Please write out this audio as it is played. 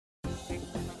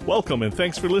Welcome and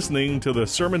thanks for listening to the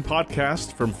Sermon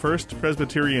Podcast from First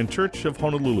Presbyterian Church of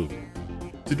Honolulu.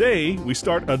 Today, we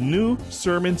start a new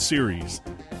sermon series.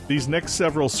 These next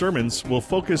several sermons will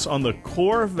focus on the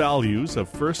core values of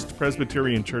First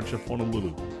Presbyterian Church of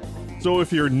Honolulu. So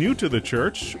if you're new to the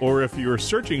church, or if you're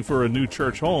searching for a new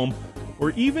church home, or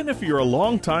even if you're a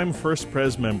longtime First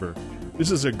Pres member,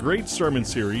 this is a great sermon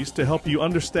series to help you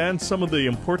understand some of the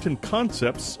important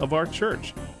concepts of our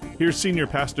church. Here's Senior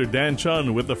Pastor Dan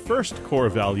Chun with the first core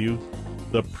value,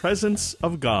 the presence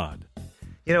of God.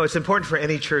 You know, it's important for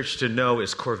any church to know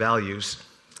its core values,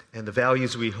 and the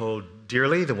values we hold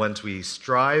dearly, the ones we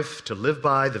strive to live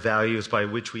by, the values by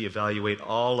which we evaluate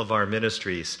all of our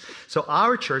ministries. So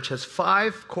our church has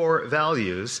 5 core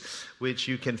values, which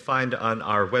you can find on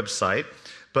our website,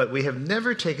 but we have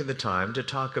never taken the time to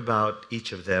talk about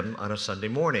each of them on a Sunday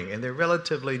morning, and they're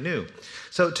relatively new.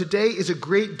 So today is a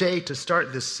great day to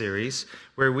start this series,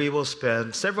 where we will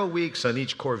spend several weeks on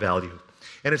each core value.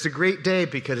 And it's a great day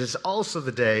because it's also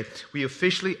the day we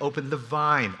officially open the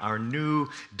Vine, our new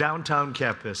downtown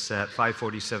campus at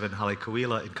 547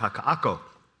 Halekuila in Kaka'ako.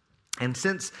 And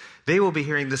since they will be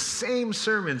hearing the same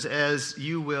sermons as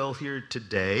you will hear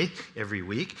today, every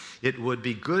week, it would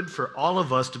be good for all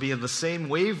of us to be in the same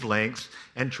wavelength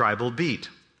and tribal beat.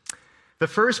 The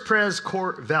First Pres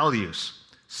core values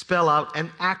spell out an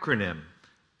acronym,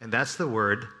 and that's the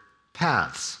word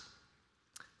PATHS.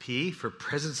 P for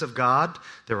presence of God,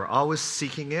 that we're always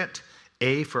seeking it.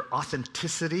 A for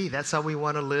authenticity, that's how we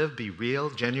want to live, be real,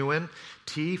 genuine.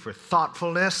 T for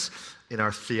thoughtfulness in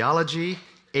our theology.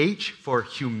 H for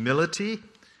humility,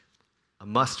 a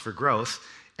must for growth.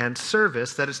 And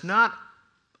service, that it's not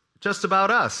just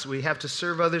about us. We have to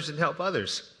serve others and help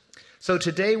others. So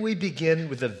today we begin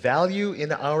with a value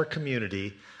in our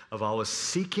community of always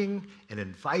seeking and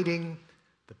inviting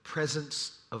the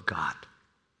presence of God.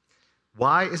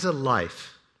 Why is a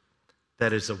life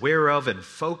that is aware of and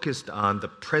focused on the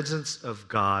presence of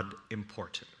God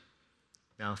important?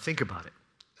 Now think about it.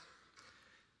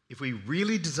 If we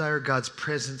really desire God's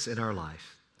presence in our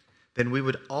life, then we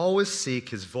would always seek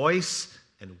His voice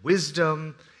and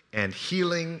wisdom and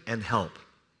healing and help.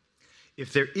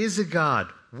 If there is a God,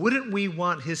 wouldn't we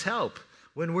want His help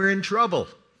when we're in trouble,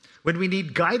 when we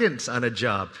need guidance on a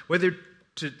job, whether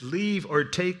to leave or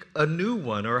take a new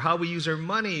one, or how we use our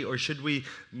money, or should we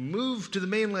move to the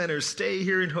mainland or stay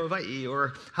here in Hawaii,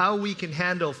 or how we can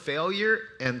handle failure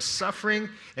and suffering,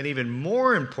 and even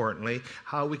more importantly,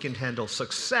 how we can handle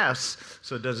success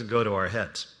so it doesn't go to our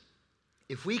heads.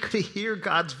 If we could hear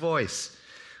God's voice,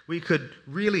 we could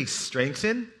really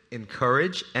strengthen,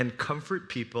 encourage, and comfort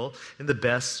people in the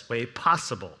best way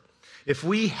possible. If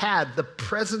we had the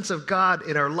presence of God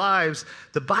in our lives,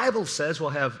 the Bible says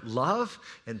we'll have love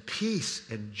and peace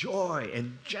and joy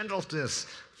and gentleness,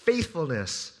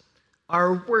 faithfulness.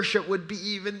 Our worship would be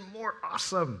even more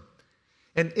awesome.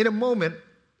 And in a moment,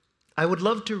 I would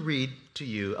love to read to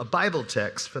you a Bible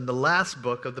text from the last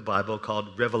book of the Bible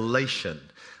called Revelation.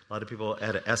 A lot of people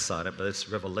add an S on it, but it's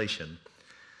Revelation.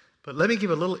 But let me give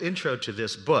a little intro to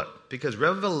this book, because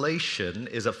Revelation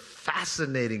is a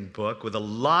fascinating book with a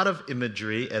lot of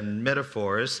imagery and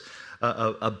metaphors,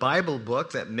 a Bible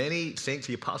book that many think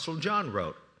the Apostle John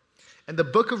wrote. And the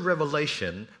book of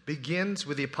Revelation begins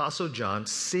with the Apostle John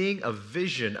seeing a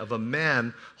vision of a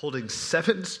man holding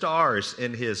 7 stars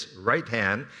in his right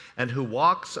hand and who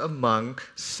walks among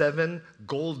 7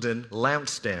 golden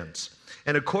lampstands.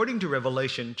 And according to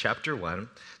Revelation chapter 1,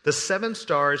 the 7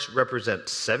 stars represent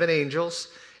 7 angels,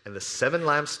 and the 7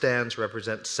 lampstands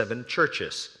represent 7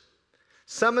 churches.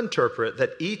 Some interpret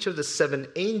that each of the 7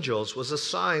 angels was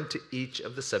assigned to each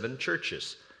of the 7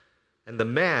 churches. And the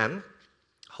man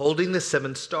holding the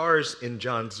 7 stars in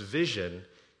John's vision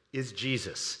is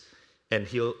Jesus.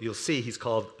 And you'll see he's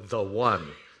called the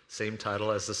One, same title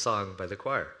as the song by the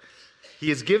choir. He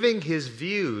is giving his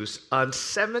views on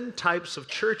 7 types of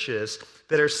churches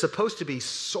that are supposed to be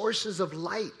sources of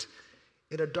light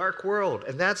in a dark world.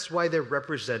 And that's why they're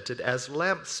represented as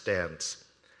lampstands.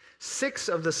 6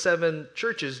 of the 7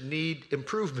 churches need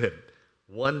improvement.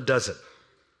 1 doesn't.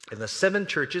 And the 7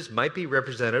 churches might be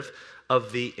representative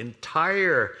of the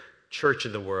entire church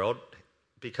in the world,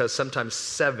 because sometimes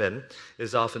 7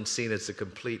 is often seen as the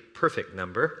complete perfect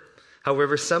number.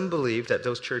 However, some believe that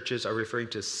those churches are referring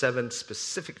to 7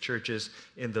 specific churches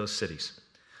in those cities.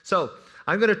 So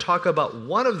I'm going to talk about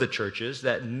one of the churches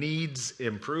that needs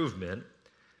improvement,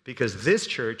 because this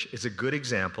church is a good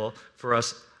example for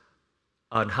us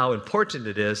on how important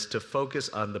it is to focus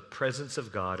on the presence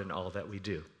of God in all that we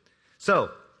do. So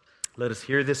let us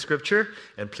hear this scripture,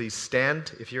 and please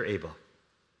stand if you're able.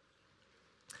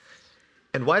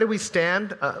 And why do we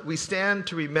stand? We stand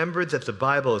to remember that the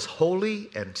Bible is holy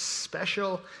and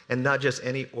special and not just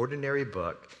any ordinary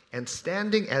book. And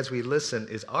standing as we listen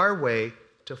is our way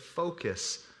to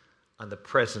focus on the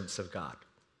presence of God.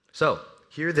 So,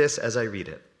 hear this as I read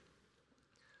it.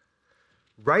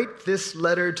 Write this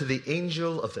letter to the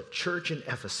angel of the church in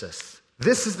Ephesus.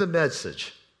 This is the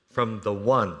message from the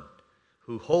one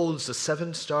who holds the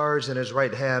 7 stars in his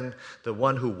right hand, the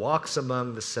one who walks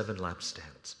among the 7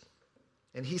 lampstands.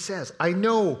 And he says, I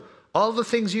know all the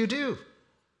things you do.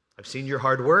 I've seen your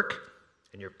hard work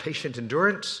and your patient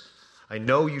endurance. I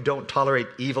know you don't tolerate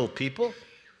evil people.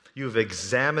 You have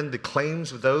examined the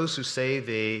claims of those who say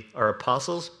they are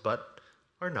apostles, but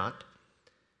are not.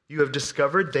 You have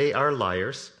discovered they are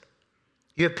liars.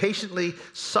 You have patiently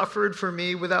suffered for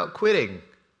me without quitting.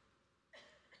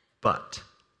 But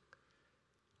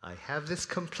I have this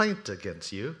complaint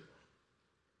against you.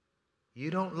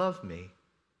 You don't love me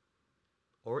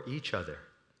or each other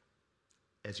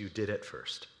as you did at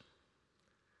first.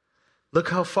 Look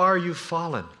how far you've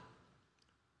fallen.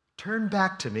 Turn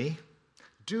back to me.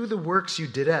 Do the works you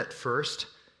did at first.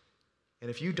 And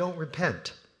if you don't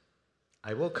repent,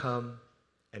 I will come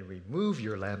and remove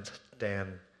your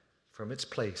lampstand from its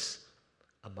place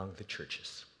among the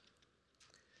churches.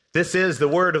 This is the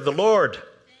word of the Lord.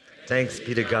 Thanks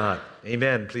be to God.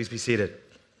 Amen. Please be seated.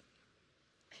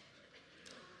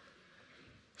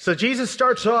 So Jesus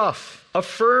starts off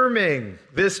affirming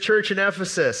this church in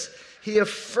Ephesus. He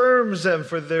affirms them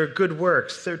for their good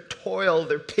works, their toil,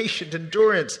 their patient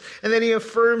endurance. And then he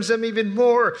affirms them even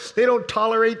more. They don't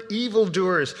tolerate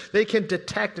evildoers. They can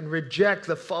detect and reject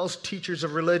the false teachers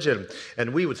of religion.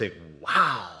 And we would think,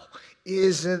 wow,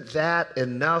 isn't that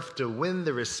enough to win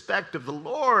the respect of the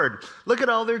Lord? Look at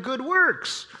all their good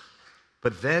works.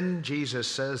 But then Jesus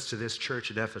says to this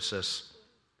church in Ephesus,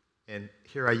 and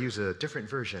here I use a different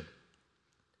version,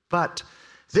 but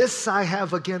this I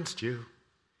have against you,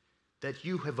 that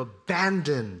you have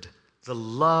abandoned the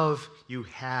love you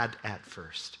had at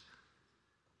first.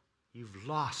 You've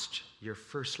lost your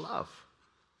first love.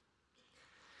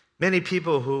 Many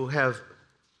people who have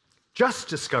just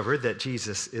discovered that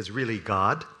Jesus is really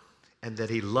God and that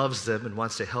he loves them and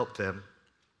wants to help them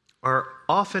are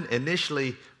often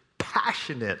initially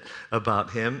passionate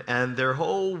about him, and their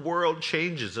whole world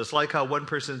changes. It's like how one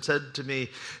person said to me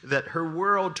that her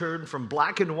world turned from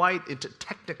black and white into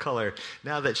technicolor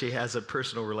now that she has a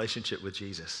personal relationship with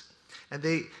Jesus. And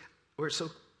they were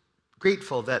so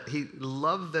grateful that he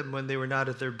loved them when they were not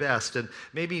at their best and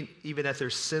maybe even at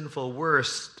their sinful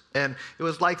worst. And it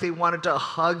was like they wanted to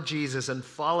hug Jesus and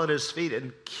fall at his feet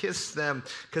and kiss them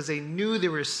because they knew they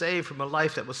were saved from a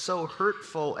life that was so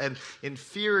hurtful and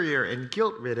inferior and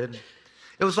guilt-ridden.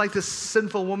 It was like this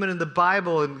sinful woman in the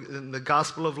Bible, in the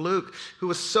Gospel of Luke, who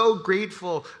was so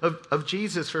grateful of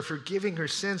Jesus for forgiving her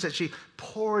sins that she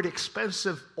poured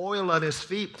expensive oil on his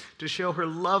feet to show her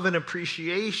love and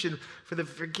appreciation for the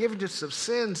forgiveness of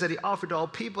sins that he offered to all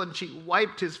people, and she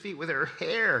wiped his feet with her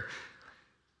hair.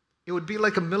 It would be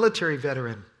like a military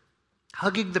veteran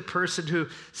hugging the person who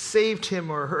saved him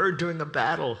or her during a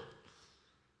battle.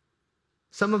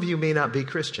 Some of you may not be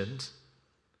Christians.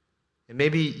 And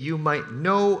maybe you might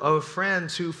know of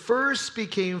friends who first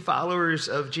became followers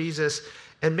of Jesus,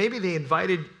 and maybe they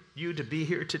invited you to be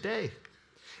here today.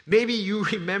 Maybe you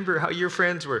remember how your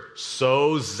friends were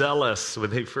so zealous when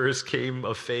they first came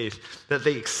of faith that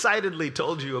they excitedly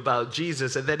told you about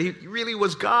Jesus and that he really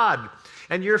was God.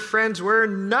 And your friends were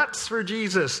nuts for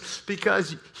Jesus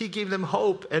because he gave them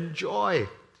hope and joy.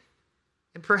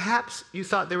 And perhaps you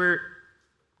thought they were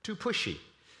too pushy,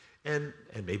 and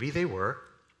maybe they were.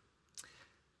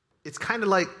 It's kind of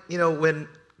like, when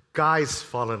guys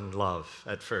fall in love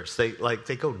at first. They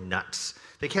go nuts.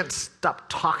 They can't stop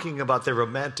talking about their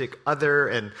romantic other,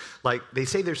 and they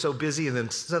say they're so busy, and then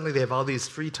suddenly they have all these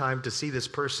free time to see this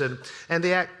person, and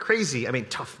they act crazy. I mean,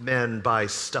 tough men buy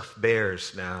stuffed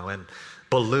bears now, and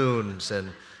balloons, and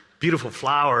beautiful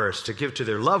flowers to give to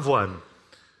their loved one.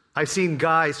 I've seen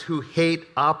guys who hate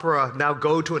opera now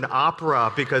go to an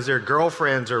opera because their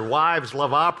girlfriends or wives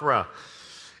love opera.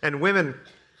 And women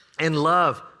in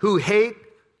love who hate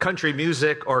country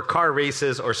music or car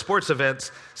races or sports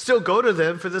events still go to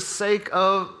them for the sake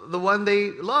of the one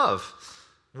they love.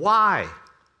 Why?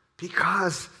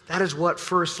 Because that is what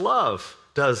first love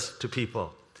does to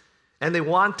people. And they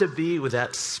want to be with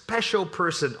that special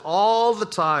person all the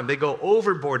time. They go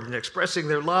overboard in expressing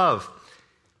their love.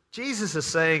 Jesus is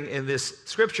saying in this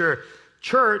scripture,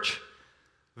 church,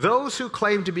 those who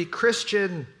claim to be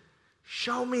Christian,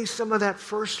 show me some of that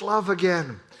first love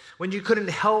again. When you couldn't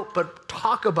help but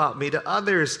talk about me to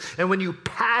others, and when you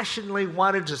passionately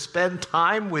wanted to spend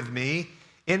time with me,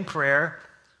 in prayer,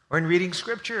 or in reading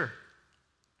Scripture.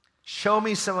 Show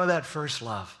me some of that first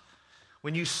love.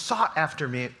 When you sought after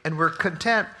me and were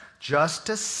content just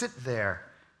to sit there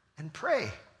and pray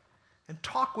and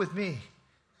talk with me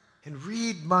and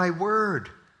read my word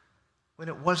when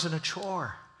it wasn't a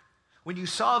chore. When you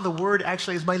saw the word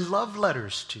actually as my love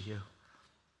letters to you.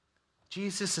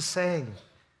 Jesus is saying,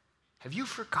 have you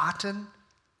forgotten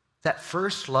that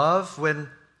first love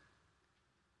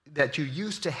that you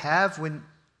used to have when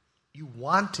you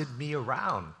wanted me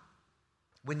around?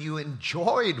 When you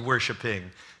enjoyed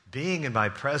worshiping, being in my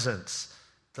presence,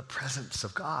 the presence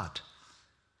of God.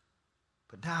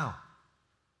 But now,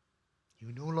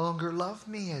 you no longer love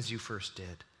me as you first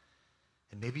did.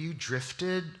 And maybe you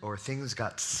drifted, or things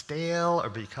got stale, or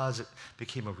because it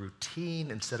became a routine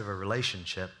instead of a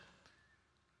relationship.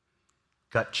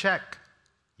 Gut check,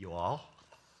 you all.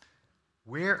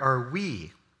 Where are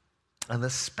we on the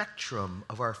spectrum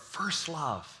of our first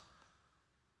love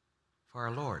for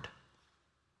our Lord?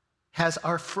 Has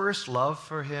our first love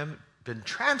for him been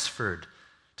transferred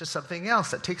to something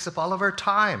else that takes up all of our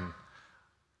time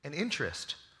and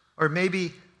interest? Or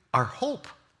maybe our hope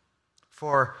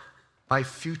for my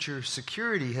future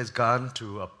security has gone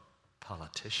to a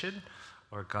politician,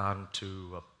 or gone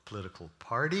to a political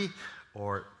party,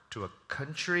 or to a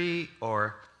country,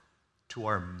 or to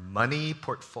our money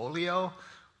portfolio,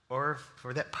 or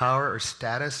for that power or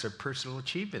status or personal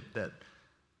achievement that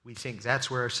we think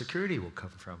that's where our security will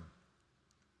come from.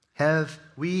 Have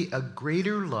we a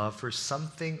greater love for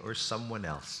something or someone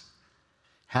else?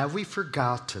 Have we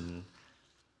forgotten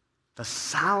the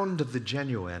sound of the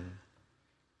genuine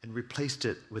and replaced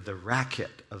it with the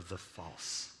racket of the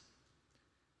false?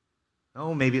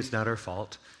 Oh, maybe it's not our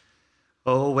fault.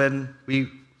 Oh, when we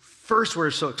first were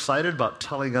so excited about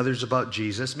telling others about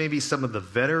Jesus, maybe some of the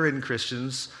veteran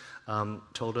Christians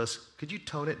told us, could you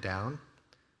tone it down?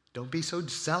 Don't be so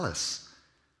zealous.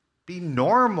 Be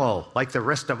normal like the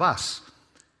rest of us.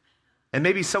 And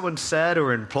maybe someone said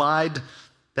or implied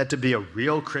that to be a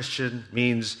real Christian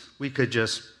means we could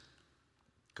just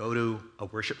go to a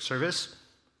worship service,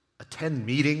 attend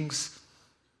meetings,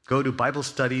 go to Bible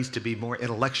studies to be more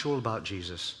intellectual about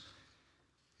Jesus.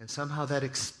 And somehow that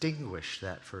extinguished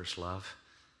that first love,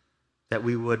 that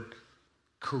we would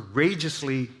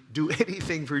courageously do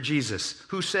anything for Jesus,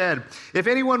 who said, if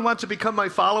anyone wants to become my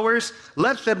followers,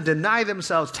 let them deny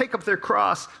themselves, take up their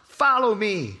cross, follow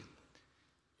me.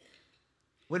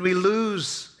 When we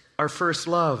lose our first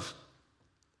love,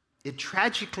 it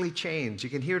tragically changed, you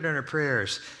can hear it in our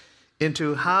prayers,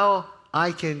 into how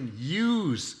I can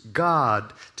use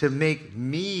God to make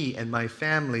me and my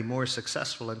family more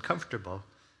successful and comfortable.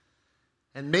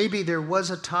 And maybe there was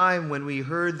a time when we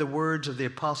heard the words of the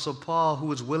Apostle Paul, who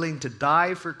was willing to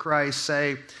die for Christ,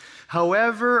 say,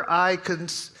 However, I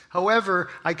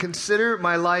consider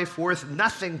my life worth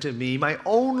nothing to me. My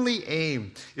only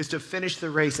aim is to finish the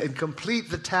race and complete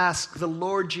the task the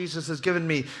Lord Jesus has given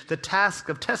me, the task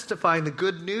of testifying the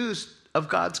good news of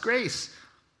God's grace.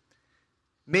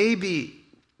 Maybe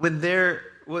when there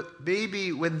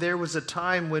was a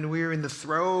time when we were in the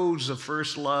throes of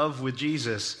first love with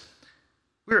Jesus,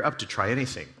 we were up to try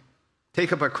anything.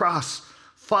 Take up a cross,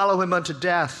 follow him unto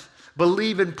death,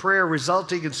 believe in prayer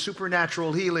resulting in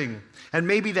supernatural healing. And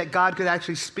maybe that God could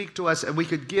actually speak to us and we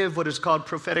could give what is called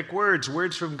prophetic words,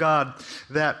 words from God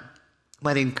that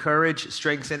might encourage,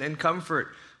 strengthen, and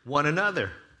comfort one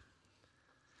another.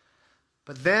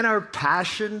 But then our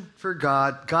passion for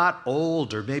God got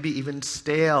old, or maybe even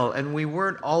stale, and we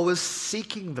weren't always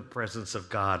seeking the presence of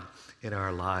God in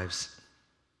our lives.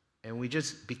 And we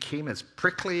just became as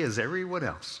prickly as everyone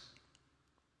else.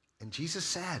 And Jesus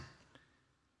said,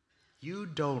 you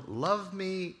don't love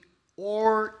me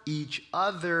or each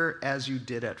other as you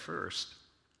did at first.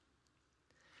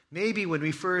 Maybe when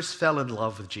we first fell in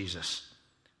love with Jesus,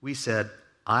 we said,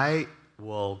 I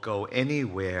will go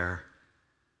anywhere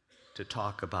to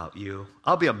talk about you.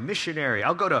 I'll be a missionary.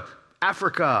 I'll go to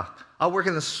Africa. I'll work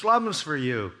in the slums for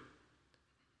you.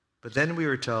 But then we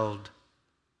were told,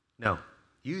 no.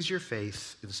 Use your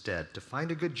faith instead to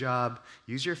find a good job.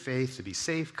 Use your faith to be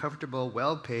safe, comfortable,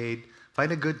 well paid.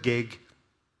 Find a good gig.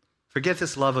 Forget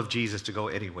this love of Jesus to go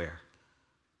anywhere.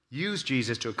 Use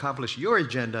Jesus to accomplish your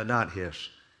agenda, not his.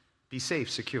 Be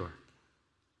safe, secure. And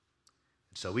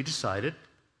so we decided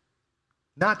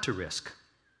not to risk,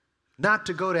 not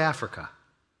to go to Africa.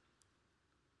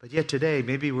 But yet today,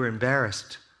 maybe we're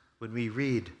embarrassed when we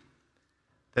read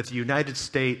that the United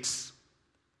States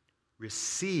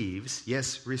receives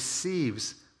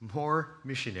more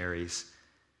missionaries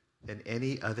than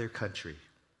any other country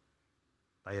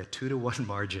by a 2-to-1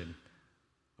 margin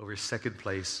over second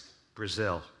place,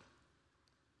 Brazil.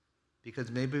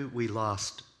 Because maybe we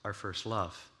lost our first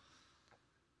love.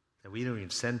 That we don't even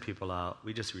send people out,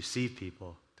 we just receive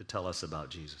people to tell us about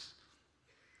Jesus.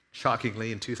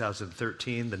 Shockingly, in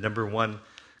 2013, the number one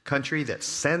country that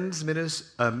sends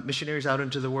missionaries out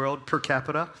into the world per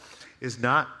capita is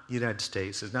not the United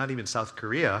States, is not even South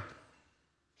Korea,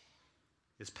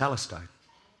 it's Palestine.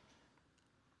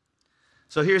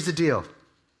 So here's the deal.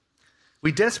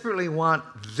 We desperately want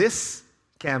this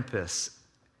campus,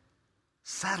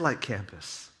 satellite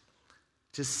campus,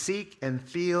 to seek and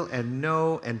feel and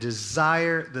know and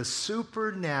desire the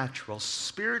supernatural,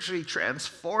 spiritually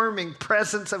transforming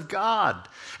presence of God.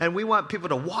 And we want people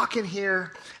to walk in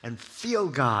here and feel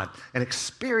God and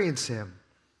experience Him.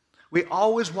 We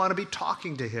always want to be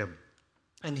talking to Him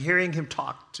and hearing Him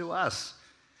talk to us.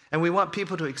 And we want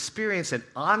people to experience an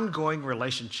ongoing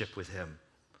relationship with Him.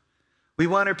 We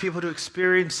want our people to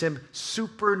experience Him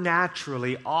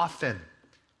supernaturally often.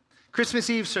 Christmas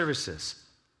Eve services.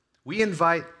 We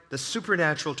invite the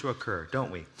supernatural to occur,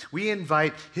 don't we? We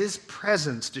invite His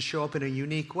presence to show up in a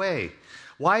unique way.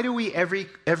 Why do we every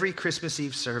Christmas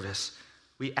Eve service,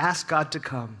 we ask God to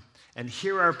come and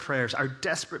hear our prayers, our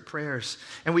desperate prayers,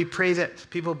 and we pray that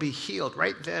people be healed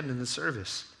right then in the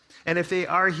service. And if they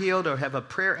are healed or have a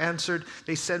prayer answered,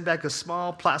 they send back a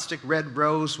small plastic red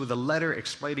rose with a letter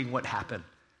explaining what happened.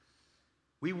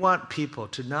 We want people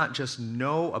to not just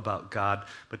know about God,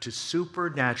 but to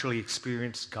supernaturally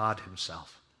experience God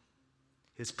Himself.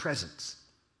 His presence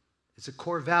is a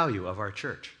core value of our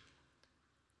church.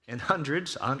 And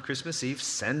hundreds on Christmas Eve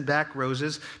send back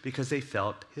roses because they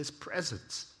felt His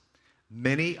presence.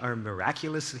 Many are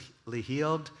miraculously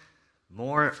healed.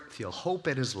 More feel hope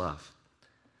in His love.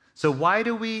 So why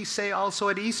do we say also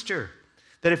at Easter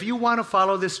that if you want to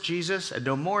follow this Jesus and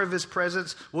know more of His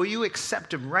presence, will you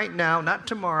accept Him right now, not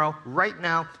tomorrow, right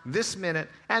now, this minute,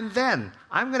 and then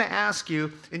I'm going to ask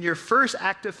you in your first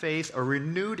act of faith or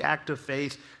renewed act of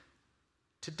faith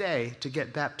today to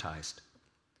get baptized.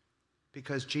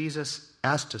 Because Jesus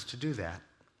asked us to do that.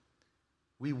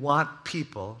 We want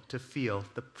people to feel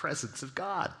the presence of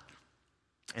God.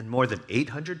 And more than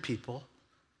 800 people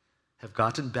have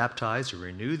gotten baptized or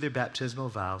renewed their baptismal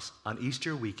vows on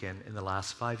Easter weekend in the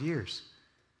last 5 years.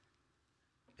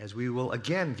 As we will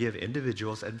again give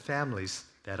individuals and families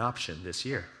that option this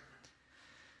year.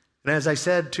 And as I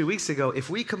said 2 weeks ago, if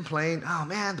we complain, oh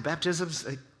man, the baptisms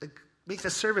make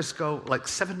the service go like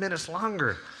 7 minutes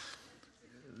longer,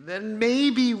 then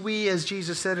maybe we, as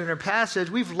Jesus said in our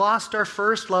passage, we've lost our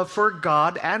first love for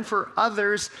God and for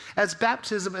others, as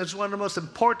baptism is one of the most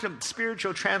important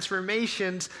spiritual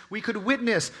transformations we could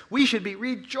witness. We should be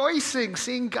rejoicing,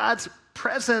 seeing God's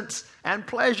presence and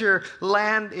pleasure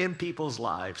land in people's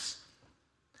lives.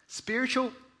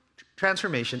 Spiritual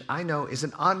transformation, I know, is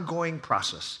an ongoing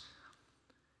process.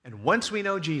 And once we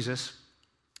know Jesus,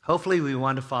 hopefully we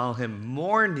want to follow Him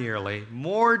more nearly,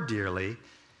 more dearly.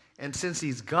 And since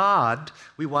He's God,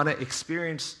 we want to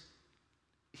experience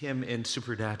Him in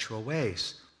supernatural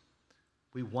ways.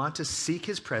 We want to seek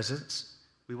His presence.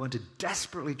 We want to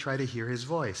desperately try to hear His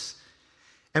voice.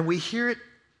 And we hear it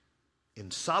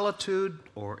in solitude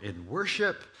or in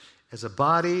worship as a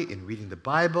body, in reading the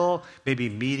Bible, maybe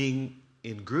meeting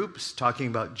in groups, talking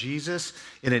about Jesus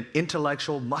in an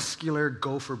intellectual, muscular,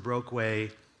 go-for-broke way,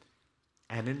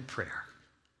 and in prayer.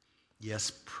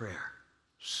 Yes, prayer.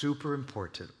 Super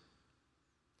important.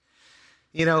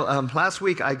 You know, last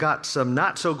week I got some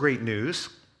not so great news.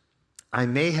 I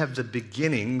may have the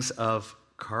beginnings of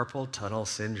carpal tunnel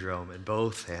syndrome in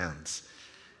both hands.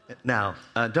 Now,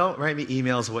 don't write me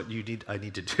emails what I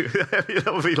need to do.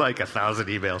 It'll be like 1,000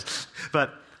 emails.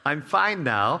 But I'm fine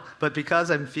now. But because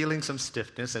I'm feeling some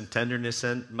stiffness and tenderness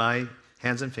in my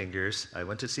hands and fingers, I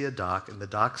went to see a doc, and the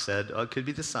doc said, oh, it could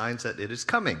be the signs that it is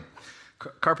coming.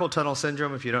 Carpal tunnel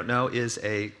syndrome, if you don't know, is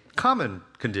a common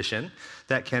condition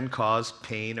that can cause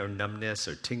pain or numbness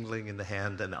or tingling in the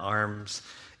hand and the arms.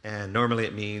 And normally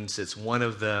it means it's one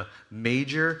of the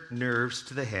major nerves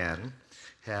to the hand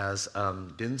has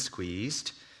been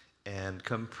squeezed and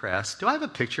compressed. Do I have a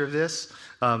picture of this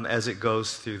as it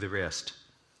goes through the wrist?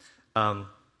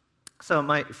 So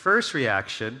my first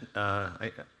reaction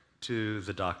to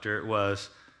the doctor was,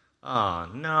 oh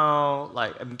no,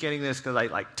 like I'm getting this because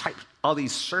I type all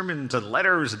these sermons and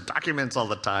letters and documents all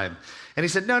the time. And he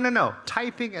said, no,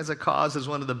 typing as a cause is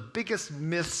one of the biggest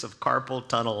myths of carpal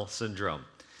tunnel syndrome.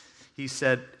 He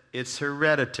said, it's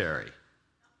hereditary.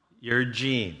 Your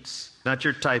genes, not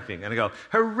your typing. And I go,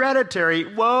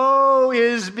 hereditary, woe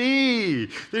is me.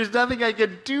 There's nothing I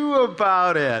can do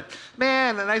about it.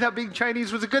 Man, and I thought being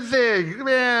Chinese was a good thing.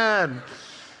 Man.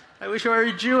 I wish I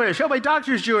were Jewish. Oh, my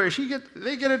doctor's Jewish.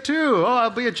 They get it too. Oh,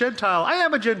 I'll be a Gentile. I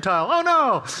am a Gentile. Oh,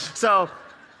 no. So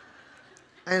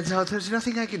there's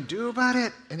nothing I can do about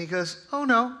it. And he goes, oh,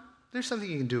 no, there's something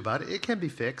you can do about it. It can be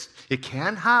fixed. It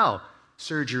can? How?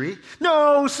 Surgery.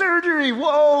 No, surgery.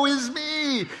 Woe is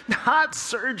me. Not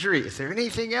surgery. Is there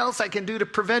anything else I can do to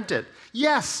prevent it?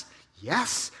 Yes.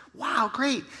 Yes. Wow,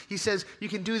 great. He says, you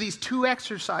can do these 2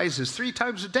 exercises 3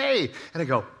 times a day. And I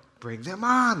go, bring them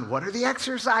on. What are the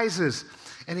exercises?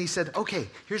 And he said, okay,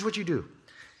 here's what you do.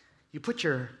 You put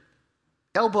your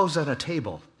elbows on a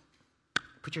table.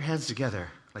 Put your hands together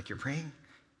like you're praying.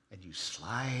 And you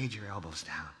slide your elbows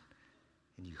down.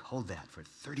 And you hold that for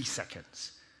 30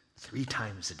 seconds. 3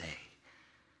 times a day.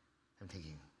 I'm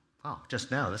thinking, wow,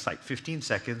 just now, that's like 15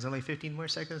 seconds, only 15 more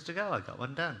seconds to go. I got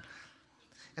one done.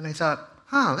 And I thought,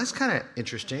 that's kind of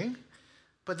interesting.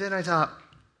 But then I thought,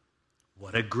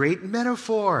 what a great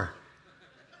metaphor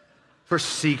for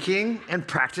seeking and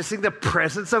practicing the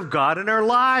presence of God in our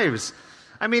lives.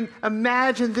 I mean,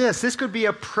 imagine this. This could be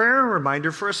a prayer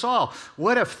reminder for us all.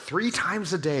 What if 3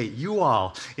 times a day, you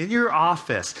all, in your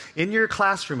office, in your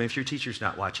classroom, if your teacher's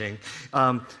not watching,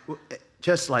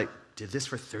 just like did this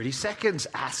for 30 seconds,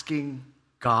 asking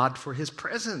God for his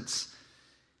presence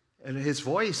and his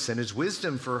voice and his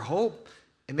wisdom for hope,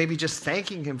 and maybe just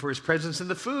thanking him for his presence in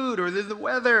the food or in the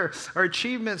weather, our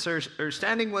achievements, or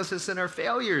standing with us in our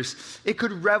failures. It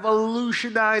could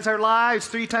revolutionize our lives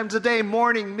 3 times a day,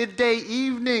 morning, midday,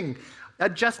 evening,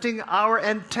 adjusting our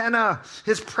antenna.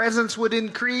 His presence would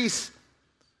increase.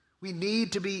 We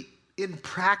need to be in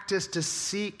practice to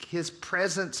seek his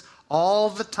presence all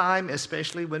the time,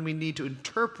 especially when we need to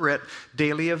interpret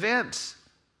daily events.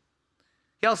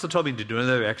 He also told me to do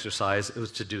another exercise. It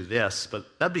was to do this, but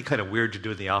that'd be kind of weird to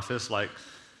do in the office. Like,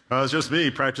 oh, it's just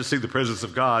me practicing the presence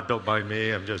of God. Don't mind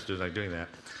me. I'm just doing that.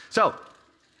 So,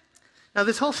 now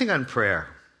this whole thing on prayer,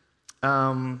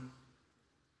 God's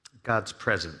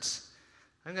presence.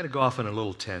 I'm going to go off on a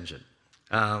little tangent.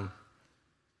 I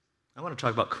want to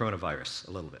talk about coronavirus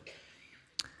a little bit.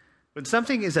 When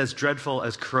something is as dreadful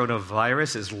as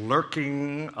coronavirus is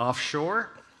lurking offshore,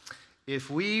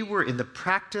 if we were in the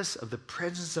practice of the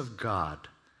presence of God,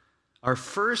 our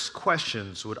first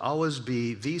questions would always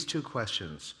be these 2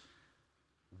 questions.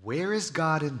 Where is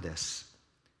God in this?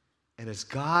 And is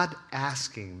God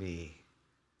asking me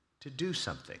to do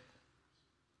something?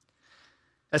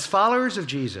 As followers of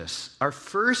Jesus, our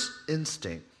first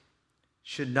instinct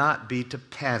should not be to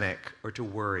panic or to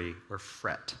worry or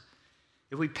fret.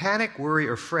 If we panic, worry,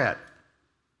 or fret,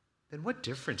 then what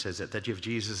difference is it that you have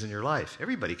Jesus in your life?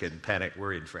 Everybody can panic,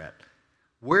 worry, and fret.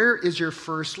 Where is your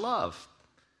first love?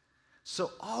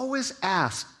 So always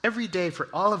ask every day for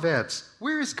all events,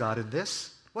 where is God in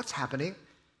this? What's happening?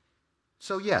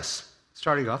 So yes,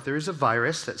 starting off, there is a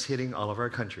virus that's hitting all of our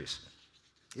countries.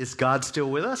 Is God still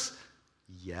with us?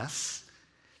 Yes.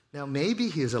 Now maybe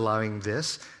he is allowing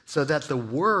this so that the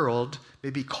world may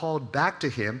be called back to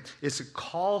him. It's a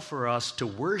call for us to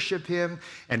worship him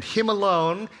and him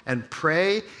alone and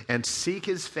pray and seek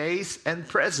his face and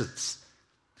presence.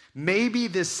 Maybe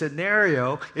this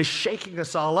scenario is shaking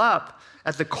us all up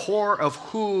at the core of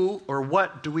who or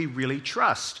what do we really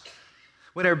trust.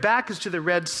 When our back is to the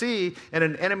Red Sea and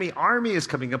an enemy army is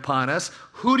coming upon us,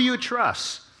 who do you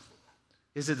trust?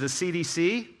 Is it the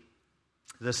CDC,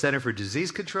 the Center for Disease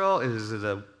Control? Is it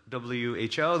the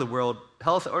WHO, the World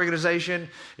Health Organization?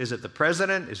 Is it the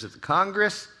president? Is it the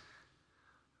Congress?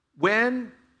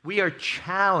 When we are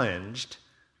challenged,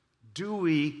 do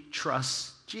we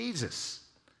trust Jesus?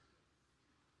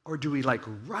 Or do we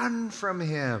run from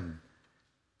him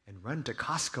and run to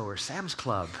Costco or Sam's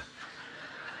Club?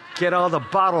 Get all the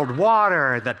bottled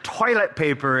water, the toilet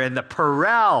paper, and the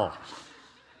Purell.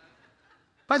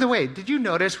 By the way, did you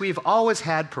notice we've always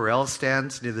had Purell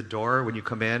stands near the door when you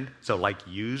come in? So,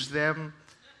 use them.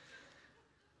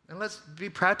 And let's be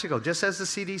practical, just as the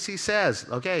CDC says.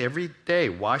 Okay, every day,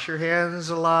 wash your hands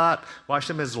a lot. Wash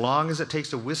them as long as it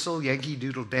takes to whistle Yankee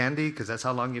Doodle Dandy, because that's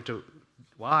how long you have to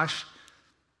wash.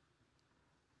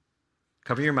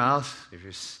 Cover your mouth if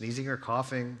you're sneezing or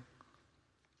coughing.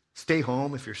 Stay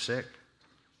home if you're sick.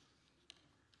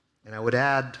 And I would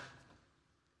add,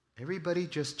 everybody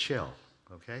just chill.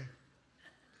 Okay?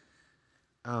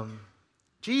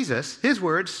 Jesus, his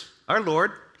words, our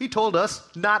Lord, he told us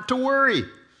not to worry.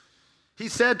 He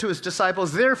said to his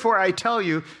disciples, therefore I tell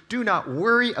you, do not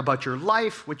worry about your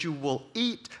life, what you will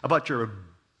eat, about your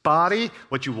body,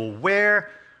 what you will wear.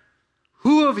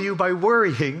 Who of you, by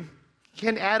worrying,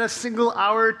 can add a single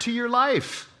hour to your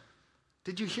life?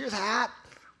 Did you hear that?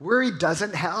 Worry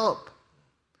doesn't help.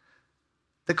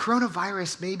 The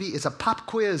coronavirus maybe is a pop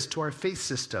quiz to our faith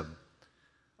system.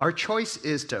 Our choice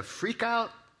is to freak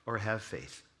out or have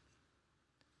faith.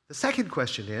 The second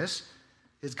question is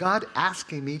God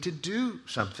asking me to do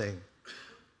something?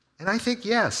 And I think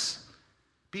yes.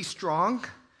 Be strong,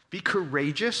 be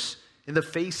courageous in the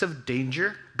face of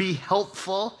danger, be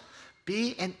helpful,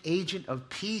 be an agent of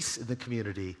peace in the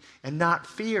community and not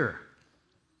fear.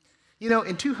 You know,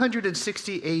 in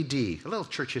 260 AD, a little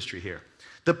church history here,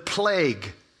 the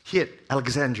plague hit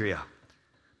Alexandria,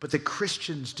 but the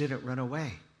Christians didn't run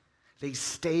away. They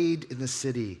stayed in the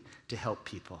city to help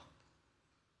people.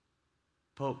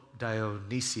 Pope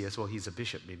Dionysius, well, he's a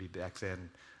bishop maybe back then,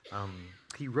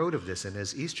 he wrote of this in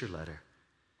his Easter letter,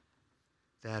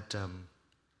 that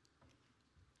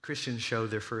Christians show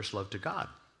their first love to God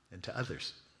and to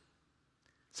others.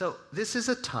 So this is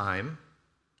a time,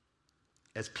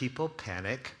 as people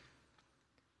panic,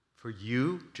 for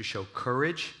you to show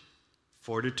courage,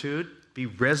 fortitude, be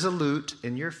resolute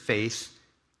in your faith,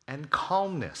 and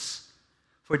calmness.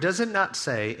 For does it not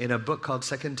say in a book called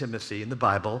 2 Timothy in the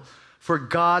Bible, for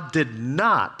God did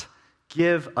not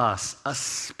give us a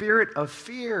spirit of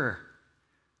fear,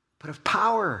 but of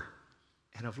power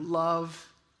and of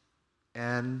love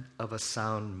and of a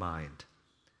sound mind.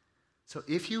 So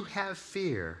if you have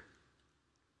fear,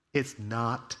 it's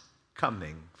not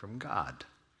coming from God.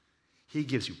 He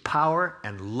gives you power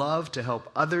and love to help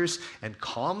others and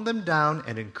calm them down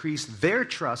and increase their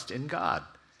trust in God.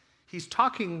 He's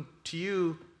talking to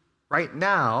you right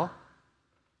now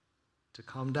to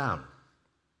calm down.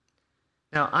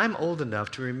 Now, I'm old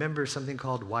enough to remember something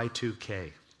called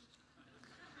Y2K.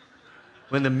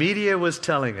 When the media was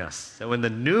telling us that when the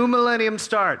new millennium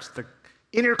starts, the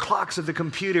inner clocks of the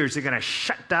computers are going to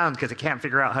shut down because they can't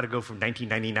figure out how to go from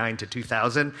 1999 to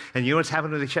 2000. And you know what's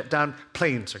happening when they shut down?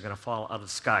 Planes are going to fall out of the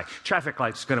sky. Traffic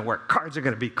lights are going to work. Cars are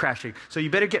going to be crashing. So you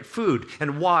better get food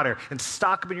and water and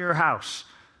stock them in your house.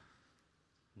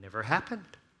 Never happened.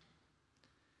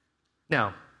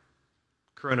 Now,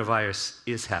 coronavirus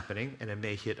is happening, and it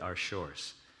may hit our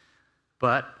shores.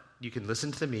 But you can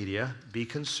listen to the media, be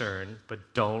concerned, but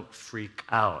don't freak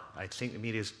out. I think the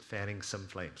media is fanning some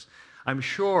flames. I'm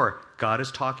sure God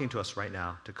is talking to us right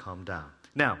now to calm down.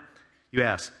 Now, you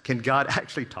ask, can God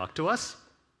actually talk to us?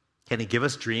 Can he give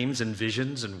us dreams and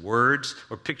visions and words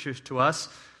or pictures to us?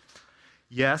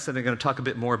 Yes, and I'm going to talk a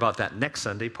bit more about that next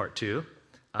Sunday, part 2.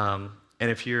 And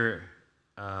if you're...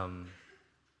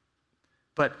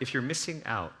 But if you're missing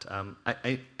out,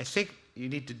 I think you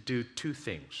need to do 2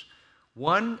 things.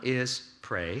 One is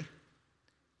pray,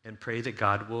 and pray that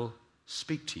God will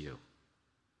speak to you.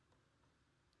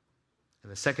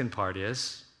 And the second part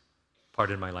is,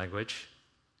 pardon my language,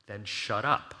 then shut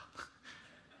up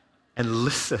and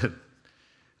listen.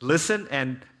 Listen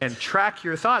and track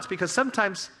your thoughts, because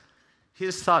sometimes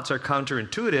his thoughts are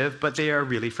counterintuitive, but they are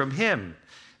really from him.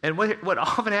 And what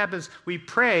often happens, we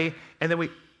pray, and then we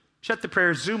shut the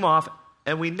prayer, zoom off,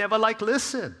 and we never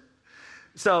listen.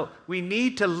 So we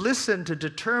need to listen to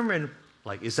determine,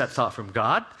 is that thought from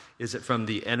God? Is it from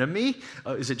the enemy?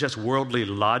 Is it just worldly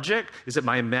logic? Is it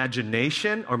my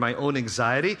imagination or my own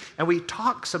anxiety? And we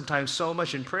talk sometimes so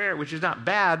much in prayer, which is not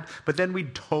bad, but then we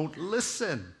don't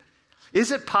listen.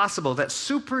 Is it possible that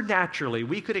supernaturally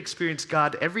we could experience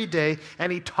God every day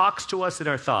and he talks to us in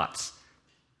our thoughts?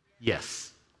 Yes.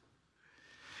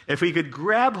 If we could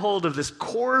grab hold of this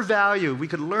core value, we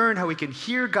could learn how we can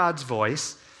hear God's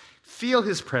voice, feel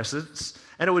his presence,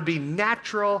 and it would be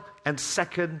natural and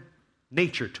second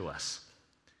nature to us.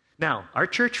 Now, our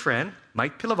church friend,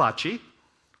 Mike Pilavachi,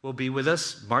 will be with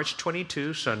us March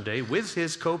 22, Sunday, with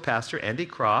his co-pastor, Andy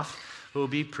Croft, who will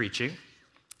be preaching.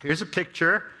 Here's a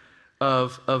picture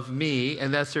of me,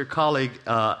 and that's their colleague,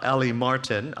 Ali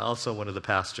Martin, also one of the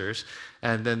pastors.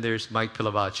 And then there's Mike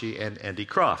Pilavachi and Andy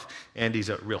Croft. Andy's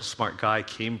a real smart guy,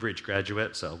 Cambridge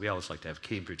graduate, so we always like to have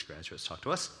Cambridge graduates talk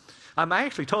to us. I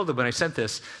actually told them when I sent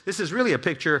this is really a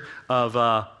picture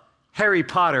of Harry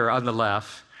Potter on the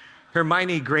left,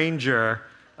 Hermione Granger,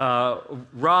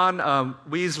 Ron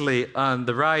Weasley on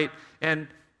the right, and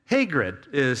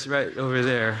Hagrid is right over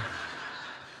there.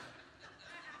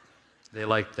 They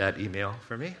liked that email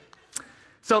from me.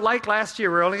 So like last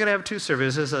year, we're only going to have 2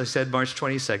 services, as I said, March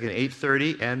 22nd,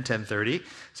 8:30 and 10:30,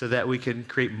 so that we can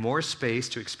create more space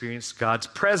to experience God's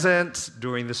presence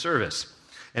during the service.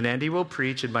 And Andy will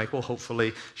preach, and Mike will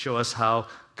hopefully show us how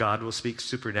God will speak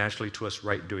supernaturally to us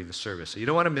right during the service. So you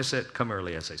don't want to miss it. Come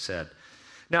early, as I said.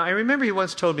 Now, I remember he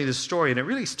once told me this story, and it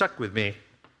really stuck with me,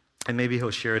 and maybe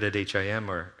he'll share it at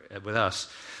HIM or with us.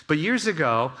 But years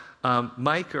ago,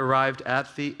 Mike arrived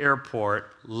at the airport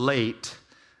late.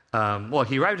 He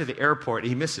arrived at the airport, and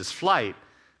he missed his flight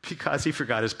because he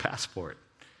forgot his passport,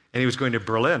 and he was going to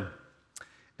Berlin.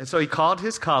 And so he called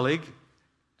his colleague,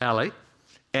 Allie,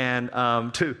 and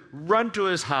to run to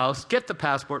his house, get the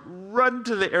passport, run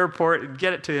to the airport, and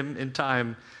get it to him in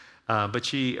time. But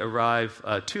she arrived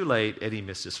too late, and he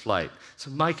missed his flight.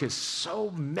 So Mike is so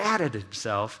mad at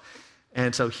himself.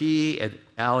 And so he and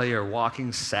Allie are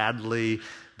walking sadly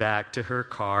back to her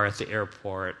car at the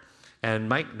airport. And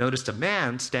Mike noticed a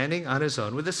man standing on his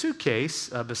own with a suitcase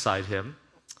beside him.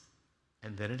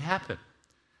 And then it happened.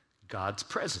 God's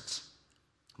presence.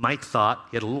 Mike thought,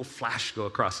 he had a little flash go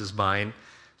across his mind,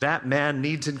 that man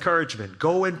needs encouragement.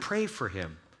 Go and pray for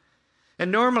him.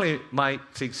 And normally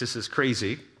Mike thinks this is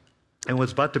crazy and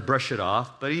was about to brush it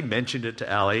off, but he mentioned it to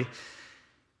Allie.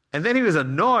 And then he was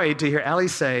annoyed to hear Allie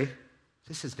say,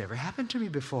 this has never happened to me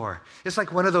before. It's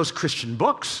like one of those Christian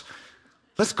books.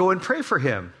 Let's go and pray for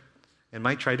him. And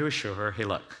Mike tried to assure her, hey,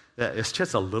 look, it's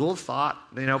just a little thought,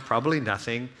 probably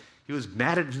nothing. He was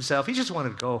mad at himself. He just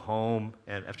wanted to go home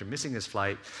and after missing his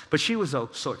flight. But she was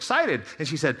so excited. And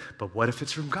she said, but what if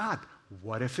it's from God?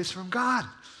 What if it's from God?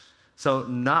 So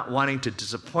not wanting to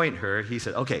disappoint her, he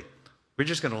said, okay, we're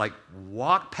just going to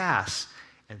walk past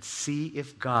and see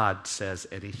if God says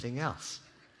anything else.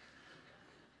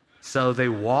 So they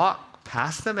walk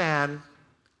past the man,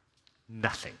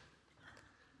 nothing.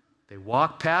 They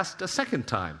walk past a second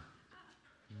time,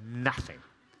 nothing.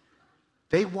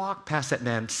 They walked past that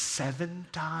man 7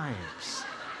 times.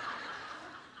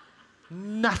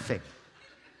 Nothing.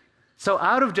 So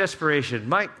out of desperation,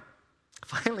 Mike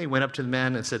finally went up to the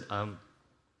man and said,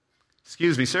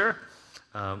 excuse me, sir.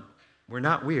 We're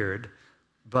not weird,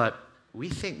 but we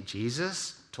think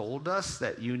Jesus told us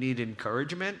that you need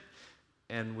encouragement,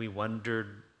 and we wondered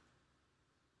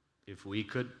if we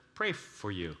could pray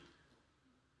for you.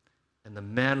 And the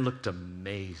man looked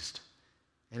amazed,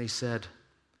 and he said,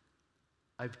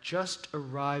 I've just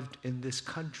arrived in this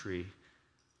country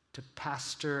to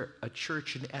pastor a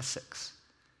church in Essex,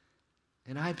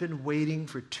 and I've been waiting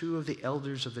for 2 of the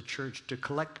elders of the church to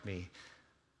collect me,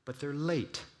 but they're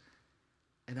late.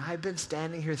 And I've been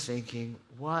standing here thinking,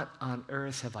 what on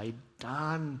earth have I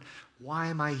done? Why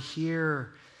am I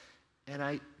here? And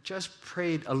I just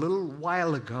prayed a little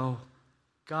while ago,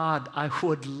 God, I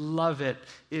would love it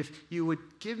if you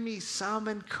would give me some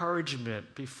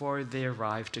encouragement before they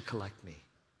arrive to collect me.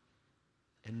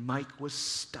 And Mike was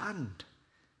stunned.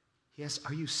 He asked,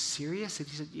 are you serious? And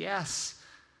he said, yes.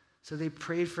 So they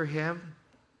prayed for him,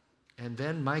 and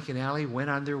then Mike and Allie went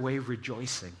on their way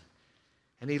rejoicing.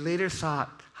 And he later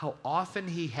thought how often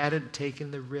he hadn't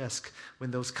taken the risk when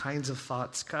those kinds of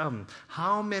thoughts come.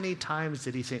 How many times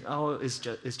did he think, oh, it's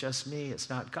just me, it's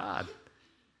not God?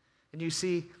 And you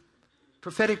see,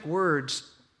 prophetic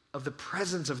words of the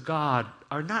presence of God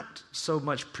are not so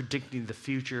much predicting the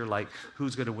future, like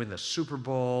who's going to win the Super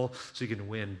Bowl so you can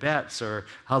win bets, or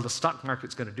how the stock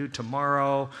market's going to do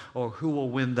tomorrow, or who will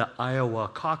win the Iowa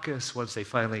caucus once they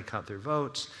finally count their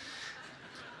votes.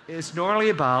 It's normally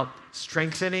about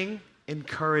strengthening,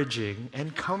 encouraging,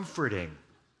 and comforting.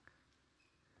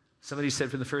 Somebody said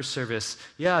from the first service,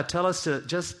 yeah, tell us to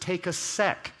just take a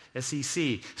sec,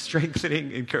 S-E-C,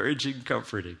 strengthening, encouraging,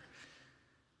 comforting.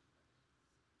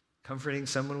 Comforting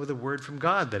someone with a word from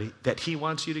God that he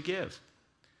wants you to give.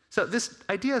 So this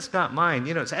idea is not mine.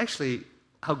 It's actually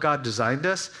how God designed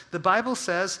us. The Bible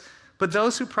says, but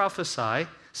those who prophesy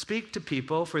speak to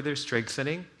people for their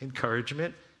strengthening,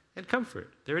 encouragement, and comfort.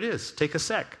 There it is. Take a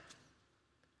sec.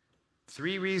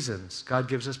 3 reasons God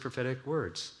gives us prophetic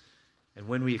words. And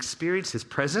when we experience his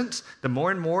presence, the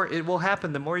more and more it will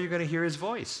happen, the more you're going to hear his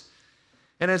voice.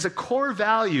 And as a core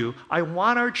value, I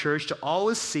want our church to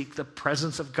always seek the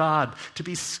presence of God, to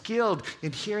be skilled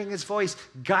in hearing his voice,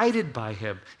 guided by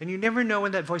him. And you never know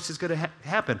when that voice is going to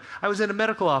happen. I was in a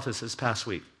medical office this past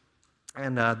week,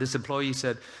 and this employee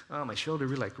said, oh, my shoulder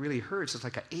really hurts. It's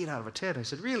like an 8 out of 10. I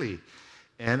said, really?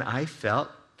 And I felt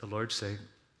the Lord saying,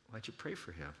 why don't you pray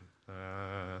for him?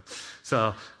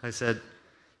 So I said,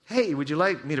 hey, would you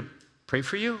like me to pray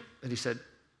for you? And he said,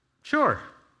 sure.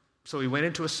 So we went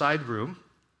into a side room,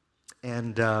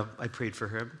 and I prayed for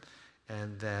him.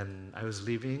 And then I was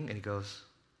leaving, and he goes,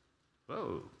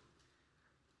 whoa,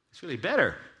 it's really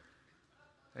better.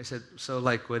 I said, so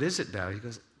what is it now? He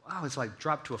goes, wow, it's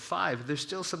dropped to a 5. There's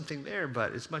still something there,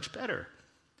 but it's much better.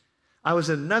 I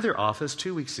was in another office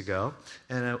 2 weeks ago,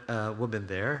 and a woman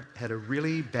there had a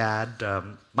really bad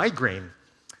migraine,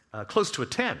 close to a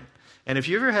 10. And if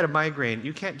you ever had a migraine,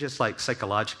 you can't just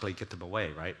psychologically get them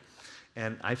away, right?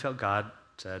 And I felt God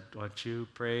said, why don't you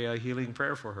pray a healing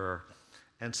prayer for her?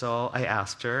 And so I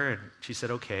asked her, and she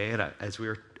said, okay. And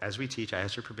as we teach, I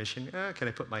asked her permission. Can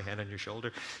I put my hand on your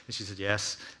shoulder? And she said,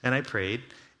 yes. And I prayed,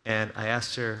 and I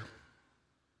asked her,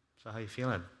 so how are you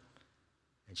feeling?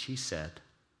 And she said,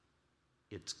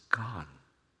 "It's gone.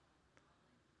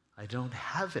 I don't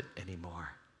have it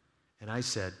anymore." And I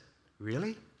said,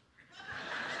 "Really?"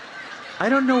 I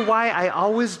don't know why I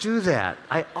always do that.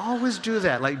 I always do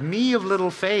that, like me of little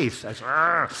faith.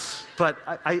 But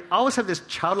I always have this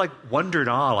childlike wonder and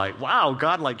awe, like, wow,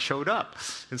 God showed up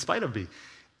in spite of me.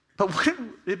 But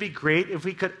wouldn't it be great if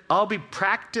we could all be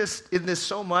practiced in this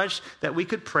so much that we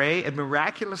could pray and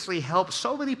miraculously help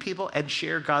so many people and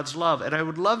share God's love? And I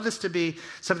would love this to be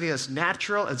something that's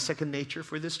natural and second nature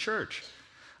for this church.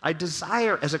 I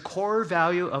desire, as a core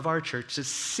value of our church, to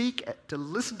seek to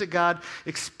listen to God,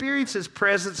 experience His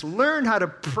presence, learn how to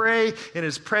pray in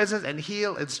His presence, and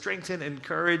heal and strengthen,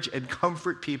 encourage and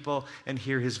comfort people and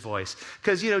hear His voice.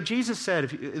 Because, Jesus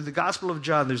said, in the Gospel of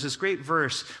John, there's this great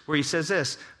verse where He says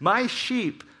this, "My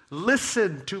sheep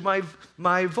listen to my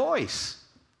voice,"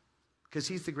 because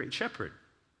He's the great shepherd.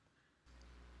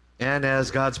 And as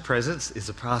God's presence is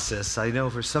a process, I know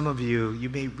for some of you,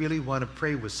 you may really want to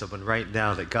pray with someone right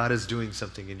now that God is doing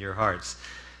something in your hearts.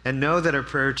 And know that our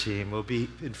prayer team will be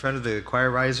in front of the choir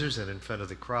risers and in front of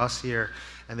the cross here,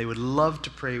 and they would love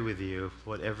to pray with you,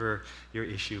 whatever your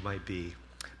issue might be.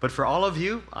 But for all of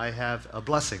you, I have a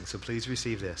blessing, so please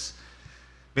receive this.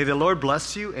 May the Lord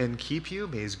bless you and keep you.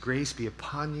 May His grace be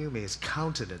upon you. May His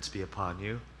countenance be upon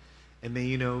you. And may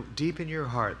you know deep in your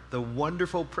heart the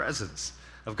wonderful presence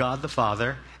of God the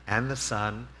Father and the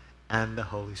Son and the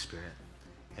Holy Spirit.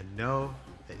 And know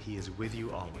that He is with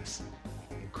you always.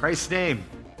 In Christ's name,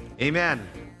 amen.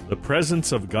 The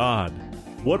presence of God.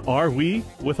 What are we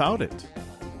without it?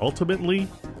 Ultimately,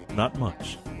 not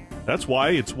much. That's why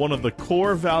it's one of the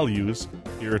core values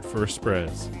here at First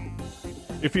Pres.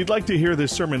 If you'd like to hear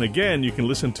this sermon again, you can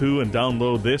listen to and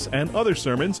download this and other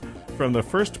sermons from the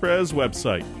First Pres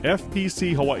website,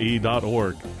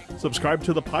 fpchawaii.org. Subscribe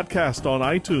to the podcast on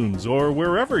iTunes or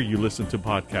wherever you listen to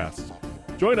podcasts.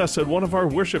 Join us at one of our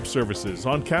worship services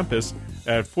on campus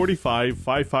at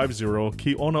 45550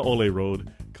 Keonaole Road,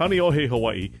 Kaneohe,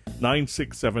 Hawaii,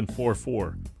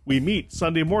 96744. We meet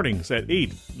Sunday mornings at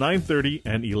 8, 9:30,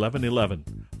 and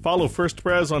 11:11. Follow First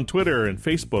Pres on Twitter and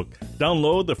Facebook.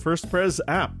 Download the First Pres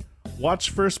app. Watch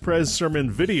First Pres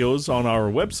sermon videos on our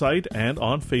website and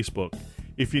on Facebook.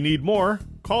 If you need more,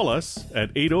 call us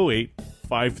at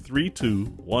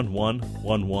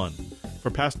 808-532-1111. For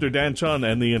Pastor Dan Chun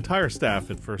and the entire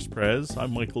staff at First Pres,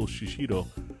 I'm Michael Shishido.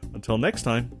 Until next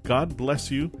time, God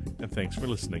bless you, and thanks for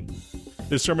listening.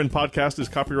 This sermon podcast is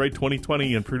copyright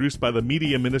 2020 and produced by the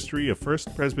Media Ministry of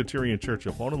First Presbyterian Church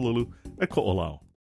of Honolulu at Ko'olau.